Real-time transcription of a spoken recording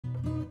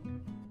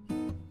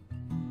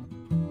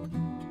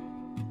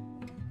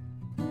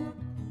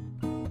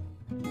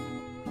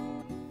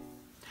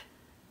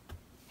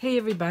Hey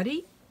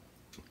everybody,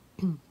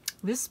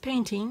 this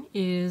painting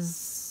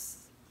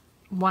is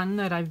one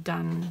that I've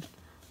done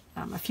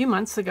a few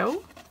months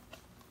ago,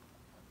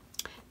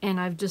 and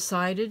I've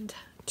decided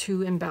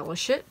to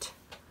embellish it.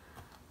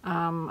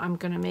 I'm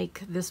going to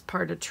make this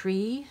part a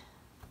tree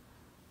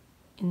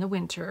in the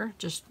winter,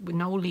 just with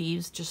no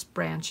leaves, just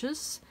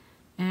branches,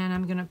 and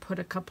I'm going to put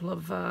a couple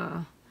of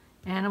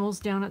animals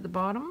down at the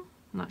bottom.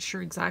 I'm not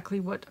sure exactly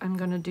what I'm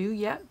going to do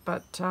yet,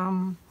 but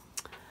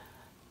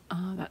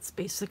that's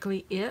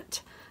basically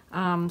it.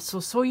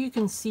 So you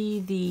can see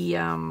the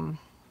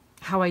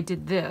how I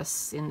did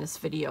this in this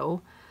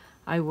video.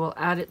 I will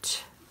add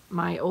it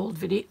my old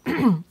video.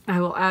 I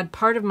will add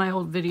part of my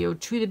old video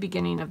to the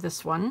beginning of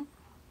this one.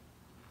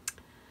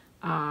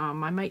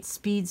 I might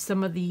speed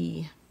some of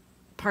the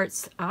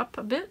parts up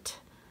a bit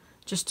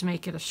just to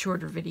make it a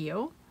shorter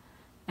video,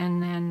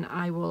 and then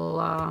I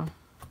will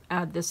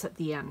add this at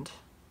the end.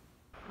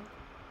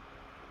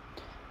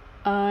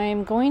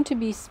 I'm going to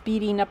be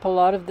speeding up a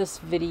lot of this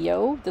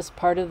video, this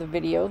part of the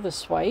video, the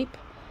swipe.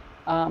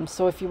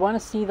 So if you want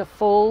to see the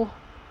full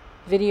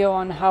video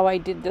on how I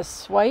did this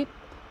swipe,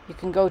 you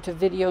can go to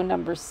video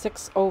number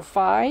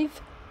 605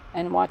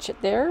 and watch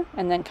it there,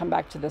 and then come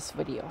back to this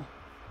video.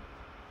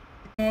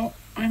 Well,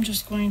 I'm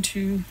just going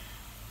to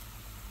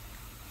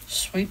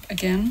swipe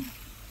again,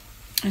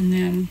 and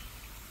then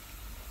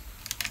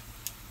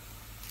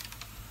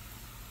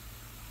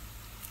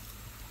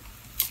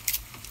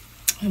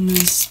I'm going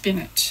to spin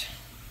it.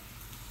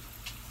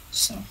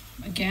 So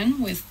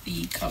again with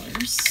the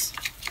colors,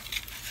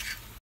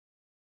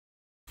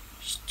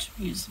 just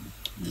use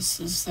this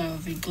is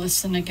the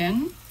glisten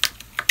again.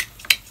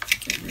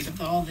 Get rid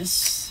of all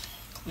this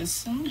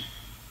glisten.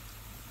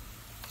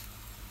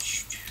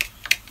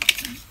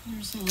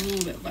 There's a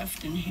little bit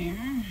left in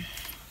here.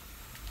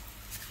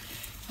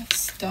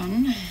 That's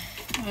done.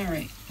 All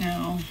right,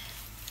 now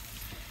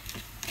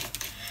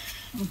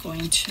I'm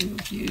going to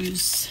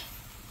use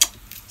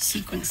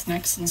sequence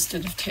next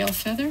instead of tail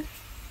feather.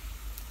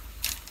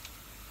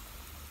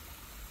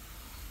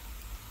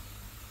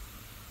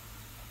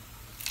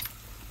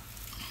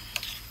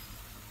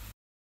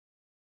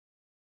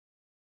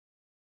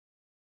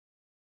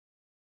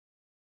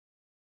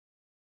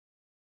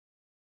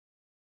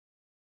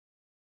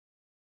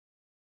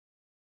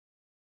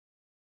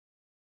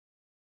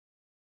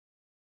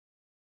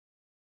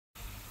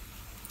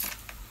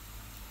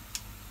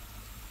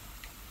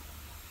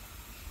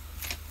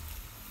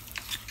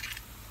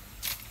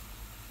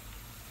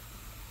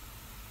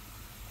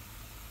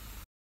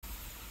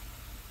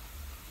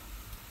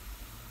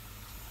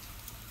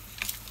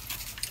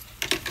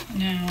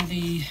 Now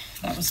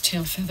that was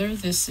tail feather.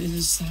 This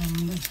is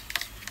the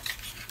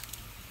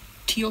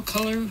teal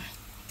color,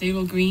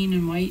 phthalo green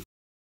and white.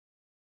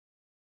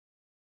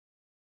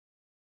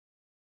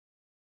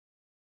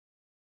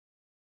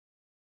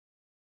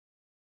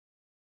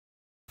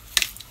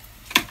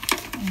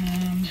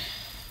 I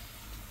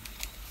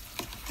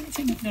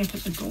think I'm going to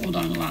put the gold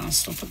on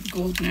last. I'll put the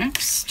gold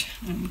next.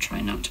 I'm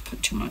trying not to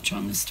put too much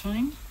on this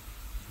time.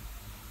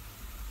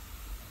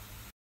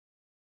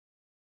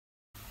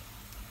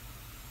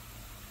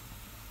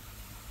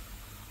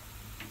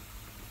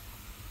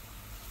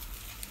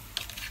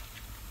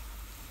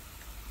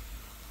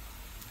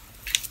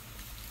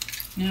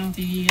 Now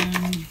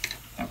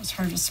that was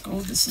Harvest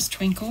Gold. This is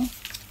Twinkle.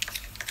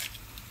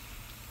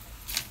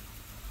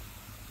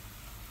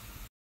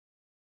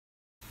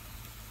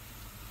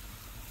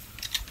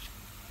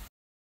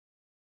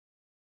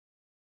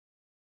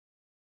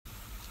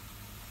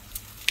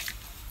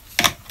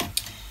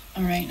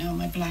 All right, now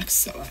my black's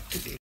still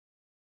activated.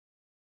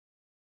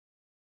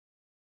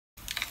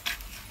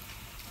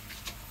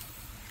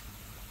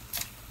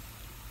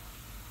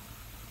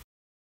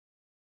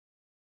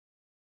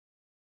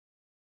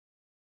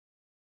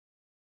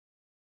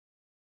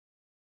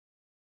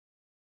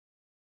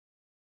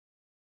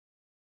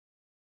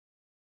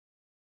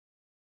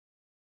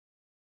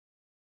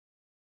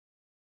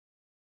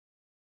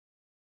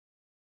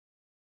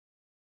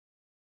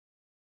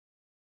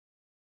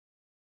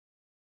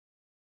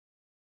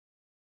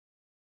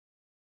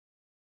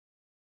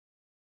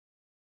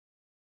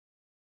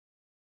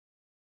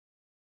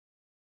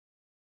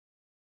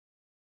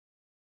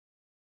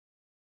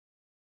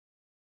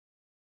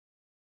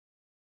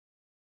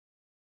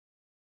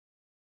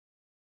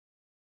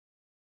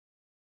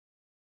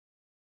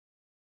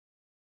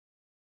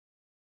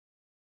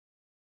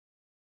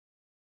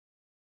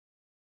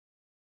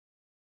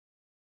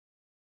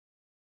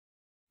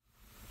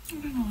 I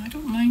don't know, I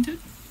don't mind it.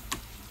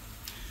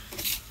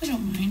 I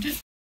don't mind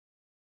it.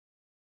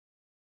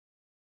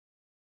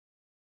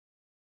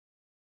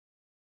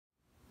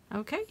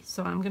 Okay,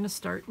 so I'm going to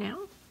start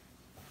now.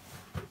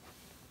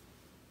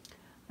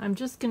 I'm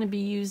just going to be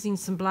using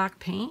some black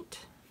paint.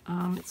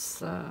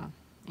 It's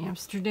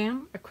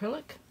Amsterdam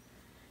acrylic,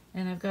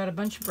 and I've got a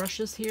bunch of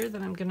brushes here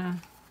that I'm going to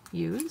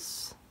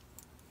use.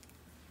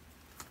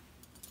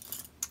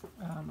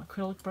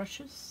 Acrylic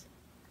brushes.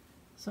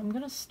 So I'm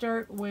going to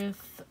start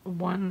with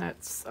one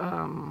that's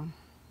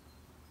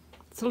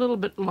it's a little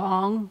bit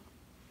long,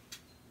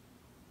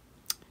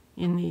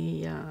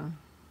 in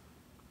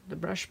the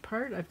brush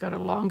part. I've got a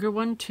longer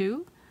one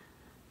too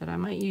that I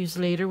might use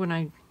later when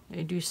I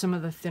do some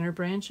of the thinner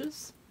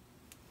branches.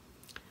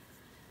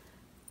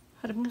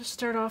 But I'm going to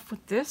start off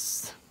with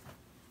this.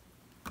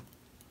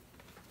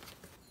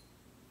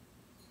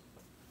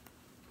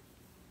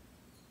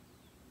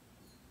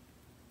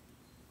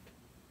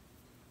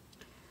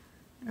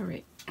 All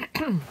right,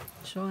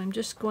 so I'm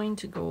just going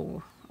to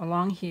go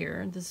along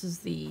here. This is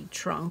the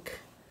trunk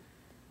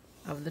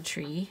of the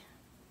tree.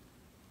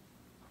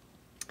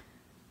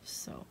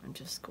 So I'm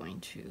just going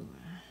to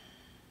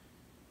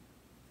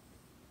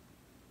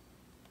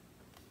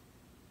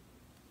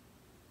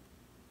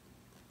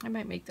I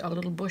might make a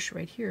little bush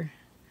right here.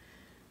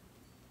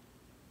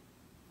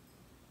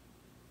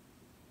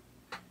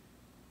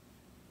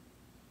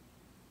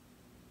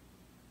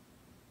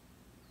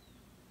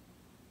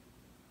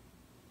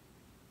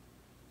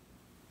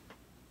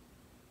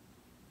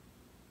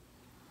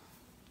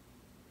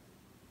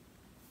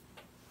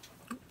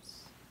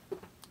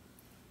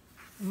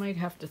 I might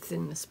have to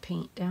thin this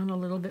paint down a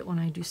little bit when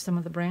I do some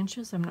of the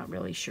branches. I'm not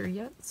really sure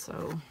yet,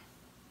 so.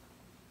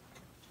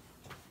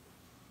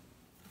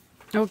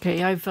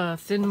 Okay, I've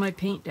thinned my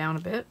paint down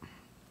a bit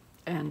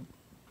and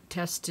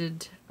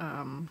tested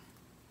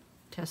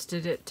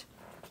it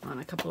on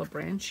a couple of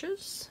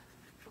branches,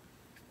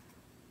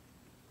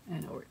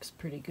 and it works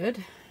pretty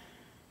good.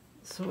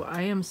 So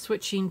I am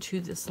switching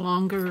to this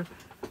longer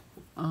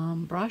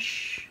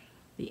brush.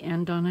 The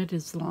end on it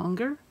is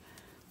longer,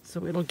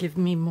 so it'll give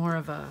me more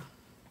of a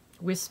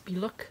wispy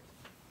look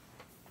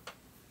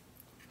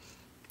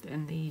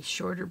than the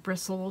shorter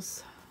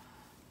bristles.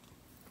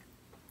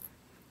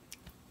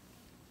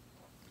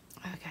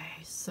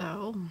 Okay,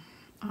 so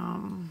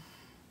I'm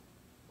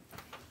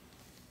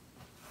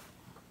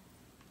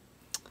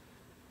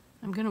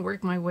going to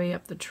work my way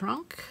up the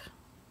trunk,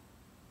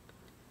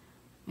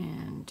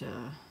 and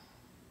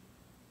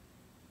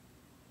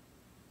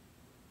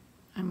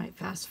I might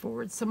fast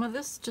forward some of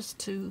this just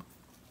to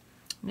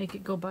make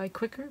it go by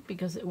quicker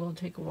because it will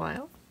take a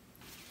while.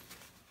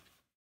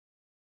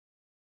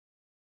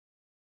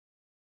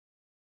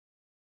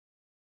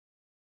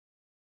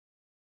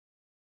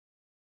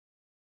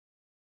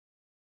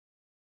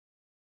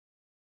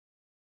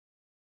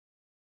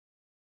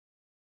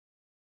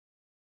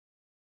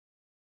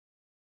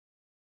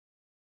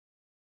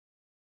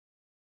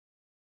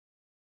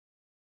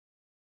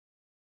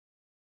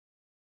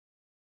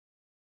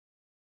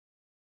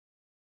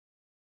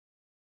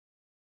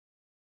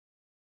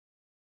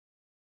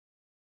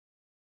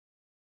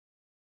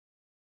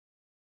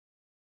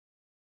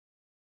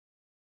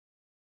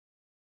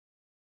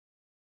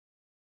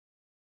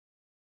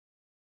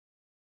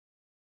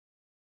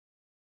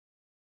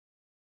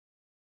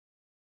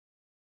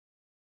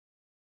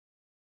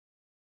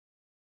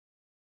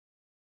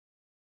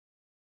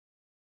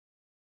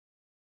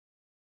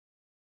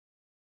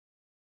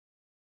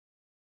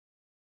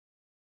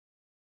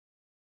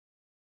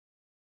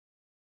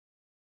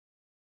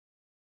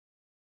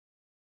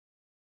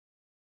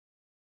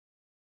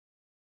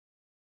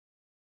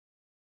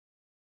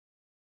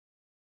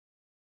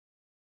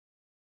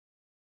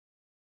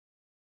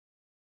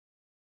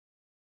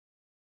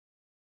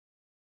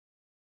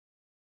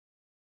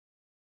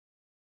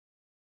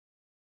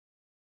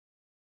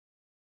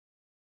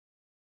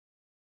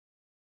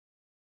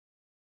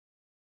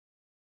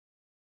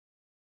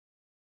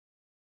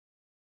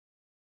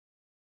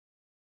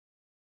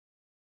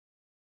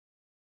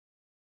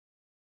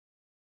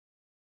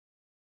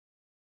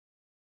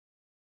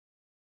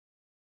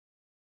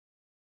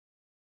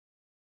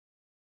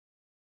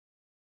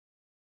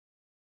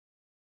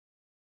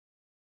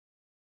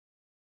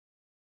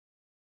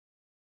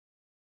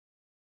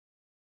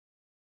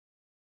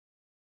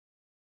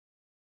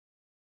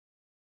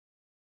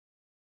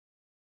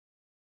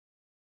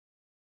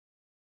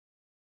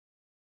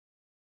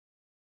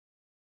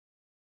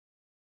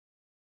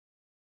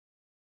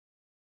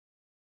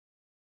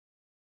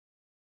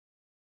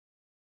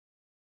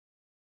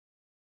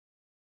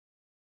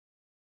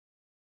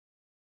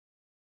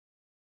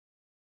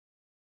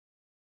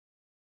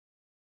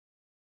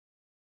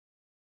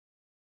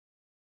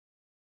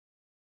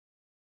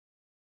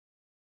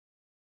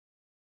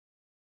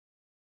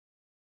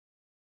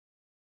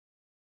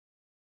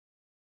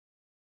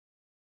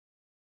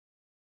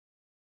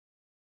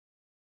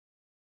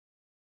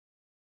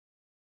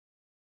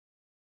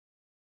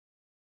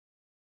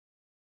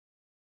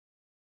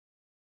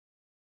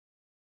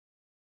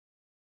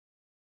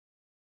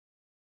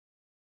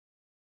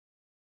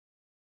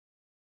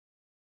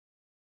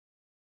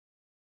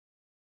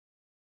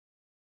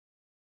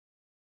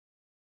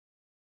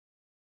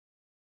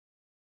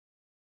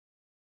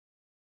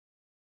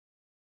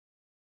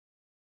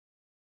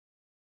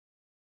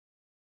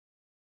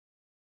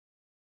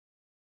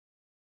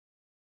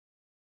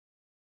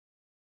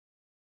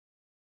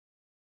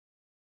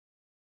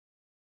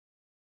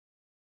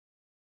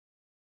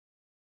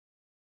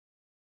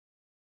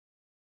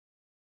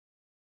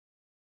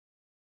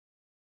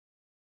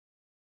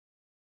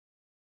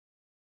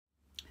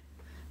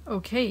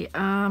 Okay,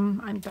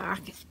 I'm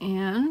back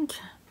and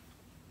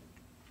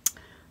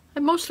I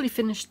mostly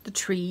finished the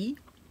tree,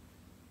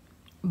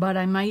 but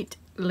I might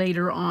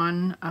later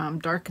on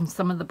darken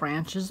some of the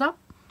branches up,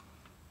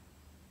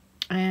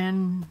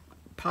 and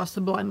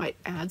possible I might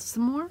add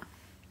some more.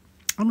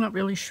 I'm not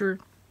really sure,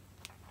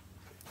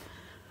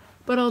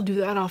 but I'll do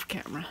that off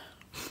camera.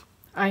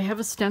 I have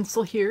a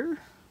stencil here.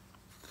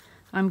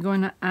 I'm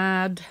going to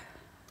add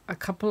a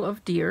couple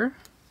of deer,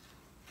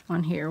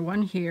 one here,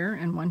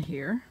 and one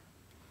here.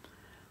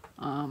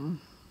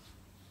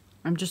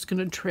 I'm just going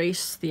to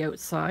trace the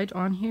outside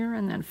on here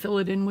and then fill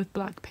it in with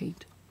black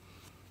paint.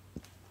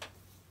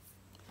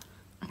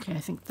 Okay, I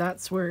think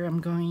that's where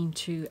I'm going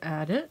to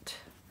add it.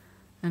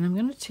 And I'm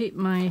going to tape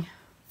my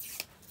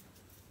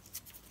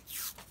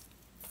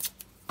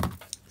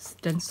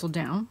stencil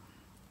down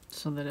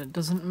so that it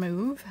doesn't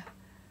move.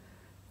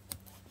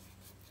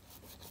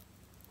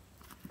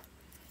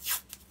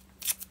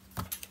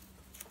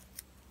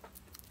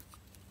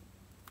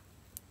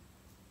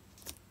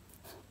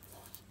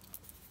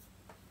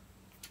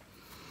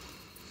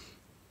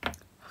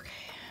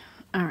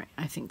 All right,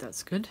 I think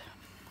that's good.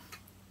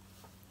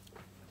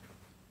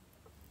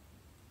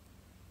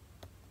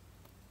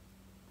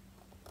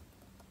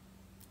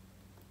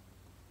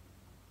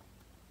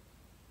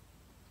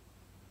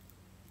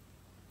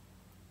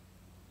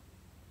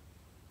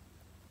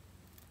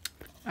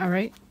 All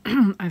right,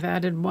 I've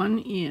added one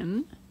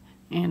in,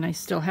 and I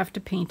still have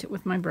to paint it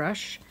with my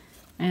brush,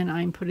 and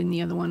I'm putting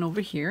the other one over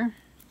here.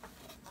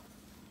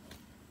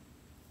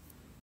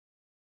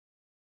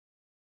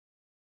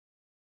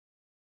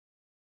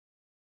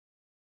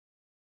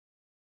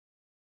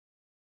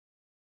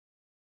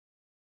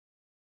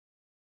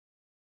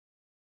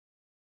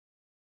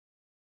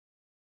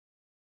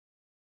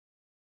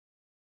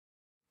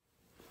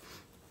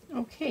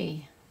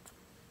 Okay,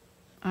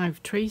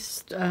 I've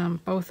traced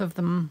both of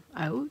them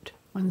out.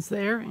 One's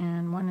there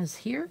and one is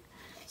here.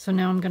 So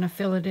now I'm going to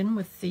fill it in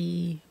with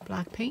the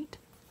black paint.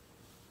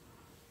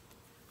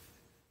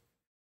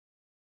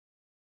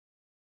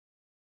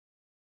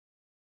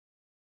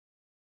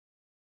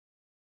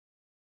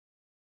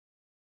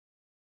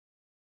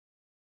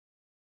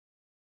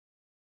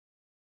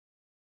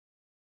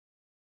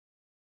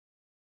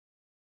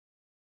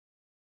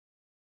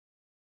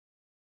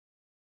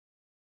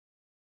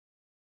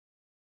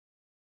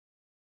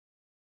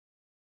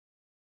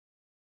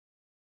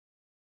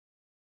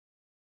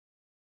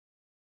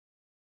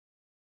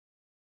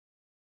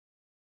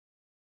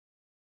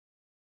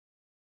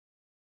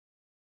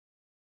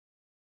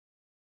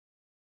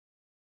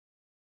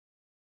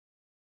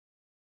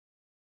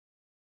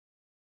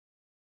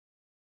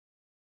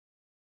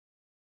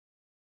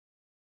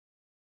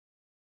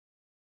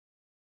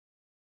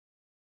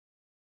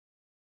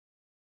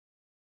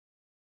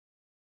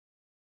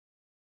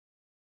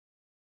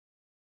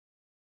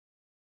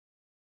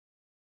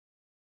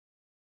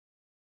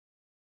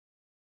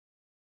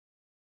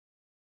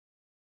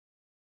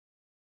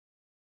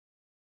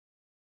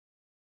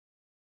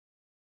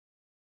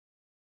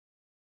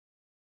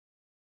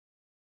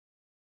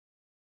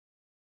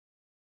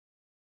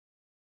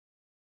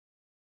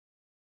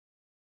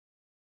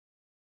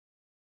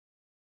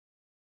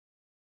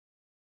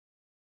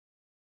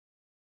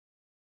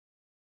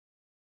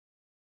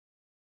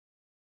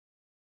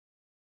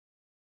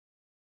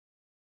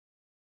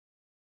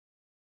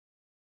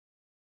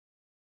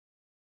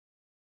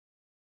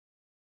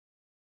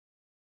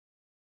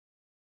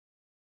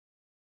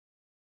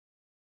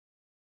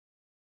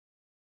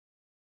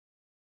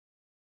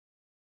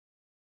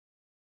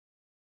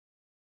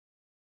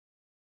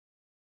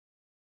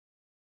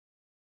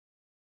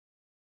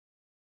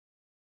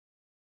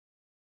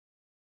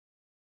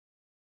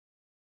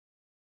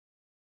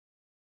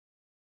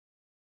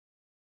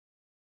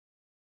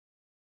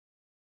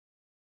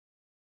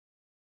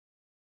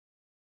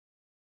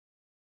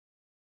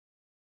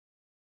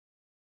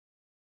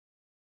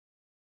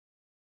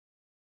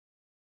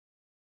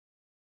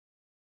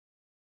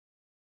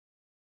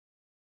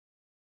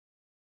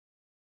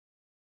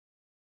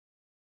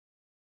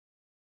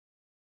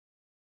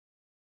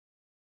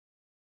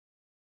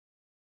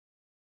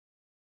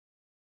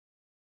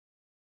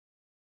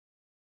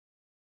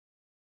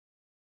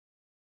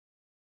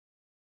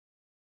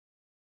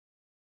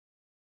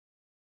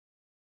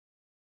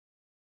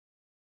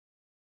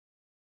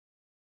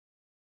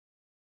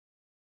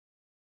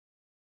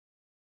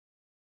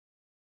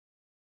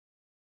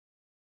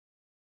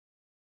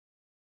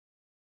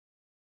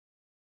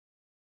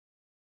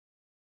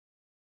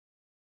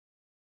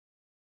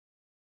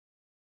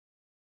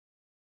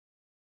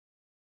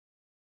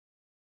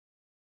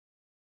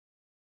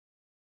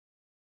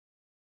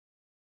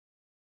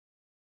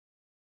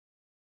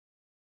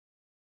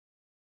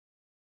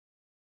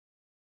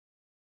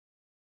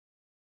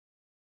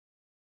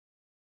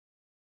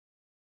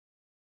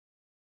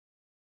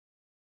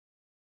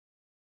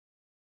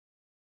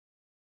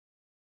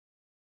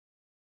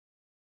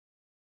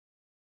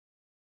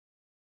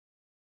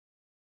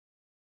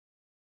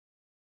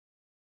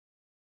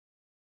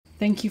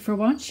 Thank you for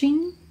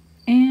watching,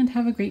 and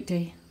have a great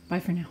day. Bye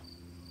for now.